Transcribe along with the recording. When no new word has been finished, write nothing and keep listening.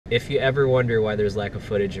If you ever wonder why there's lack of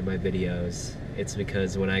footage in my videos, it's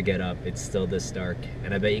because when I get up, it's still this dark,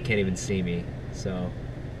 and I bet you can't even see me, so,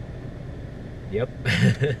 yep.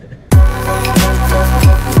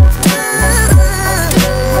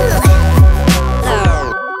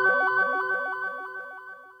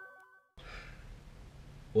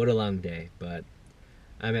 What a long day, but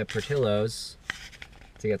I'm at Portillo's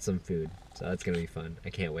to get some food, so that's gonna be fun. I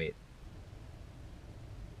can't wait.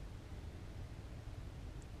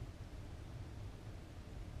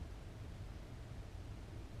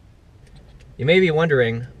 You may be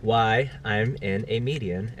wondering why I'm in a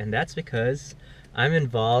median, and that's because I'm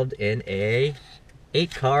involved in a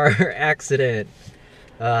 8-car accident.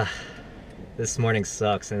 This morning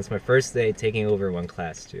sucks, and it's my first day taking over one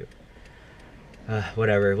class too.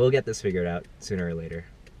 Whatever, we'll get this figured out sooner or later.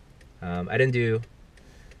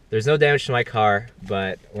 There's no damage to my car,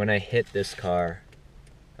 but when I hit this car,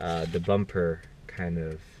 the bumper kind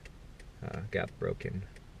of got broken.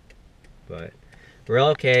 But we're all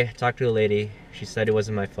okay. Talked to a lady. She said it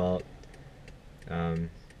wasn't my fault.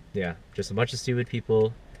 Yeah, just a bunch of stupid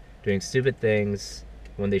people doing stupid things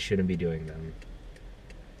when they shouldn't be doing them.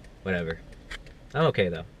 Whatever. I'm okay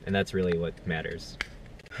though, and that's really what matters.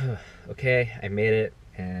 Okay, I made it,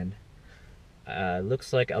 and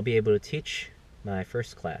looks like I'll be able to teach my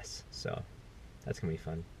first class, so that's gonna be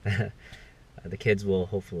fun. The kids will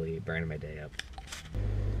hopefully brighten my day up.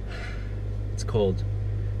 It's cold.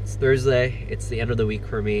 It's Thursday, it's the end of the week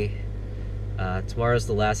for me. Tomorrow's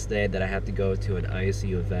the last day that I have to go to an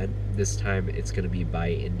ISU event. This time it's gonna be by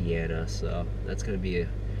Indiana, so that's gonna be a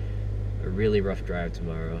really rough drive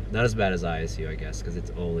tomorrow. Not as bad as ISU, I guess, because it's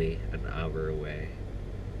only an hour away,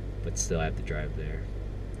 but still I have to drive there.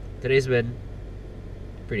 Today's been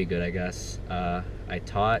pretty good, I guess. I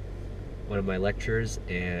taught one of my lectures,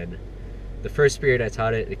 and the first period I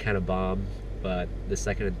taught it kind of bombed, but the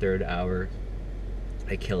second and third hour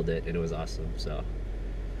I killed it, and it was awesome. So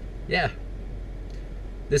yeah,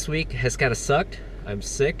 this week has kind of sucked. I'm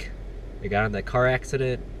sick. I got in that car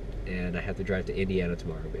accident, and I have to drive to Indiana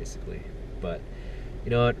tomorrow basically. But you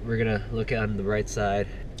know what, we're gonna look on the bright side.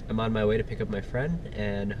 I'm on my way to pick up my friend,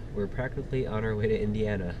 and we're practically on our way to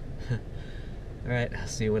Indiana. Alright, I'll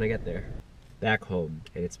see you when I get there. Back home,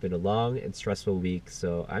 and it's been a long and stressful week,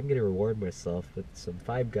 so I'm gonna reward myself with some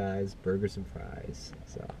Five Guys burgers and fries.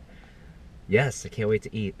 So yes, I can't wait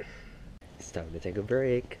to eat. It's time to take a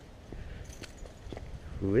break.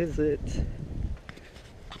 Who is it?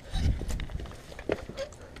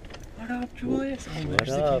 What up, Julius? Oh, What there's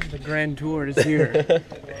up? the grand tour is here.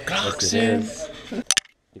 Coxon!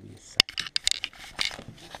 Give me a sec.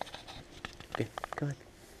 Okay, come on.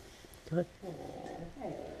 Come on.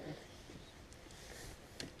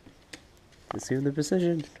 Assume the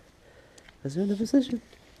position. Assume the position.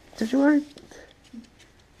 Touch your word.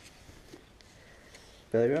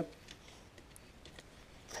 Belly rub.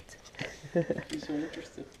 He's so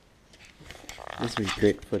interested. This would be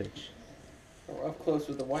great footage. We're up close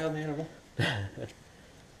with a wild animal.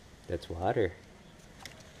 That's water.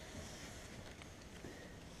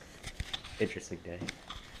 Interesting day.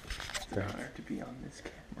 It's an honor to be on this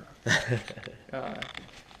camera.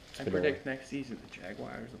 I predict next season the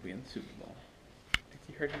Jaguars will be in the Super Bowl.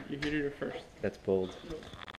 You heard it here first. That's bold.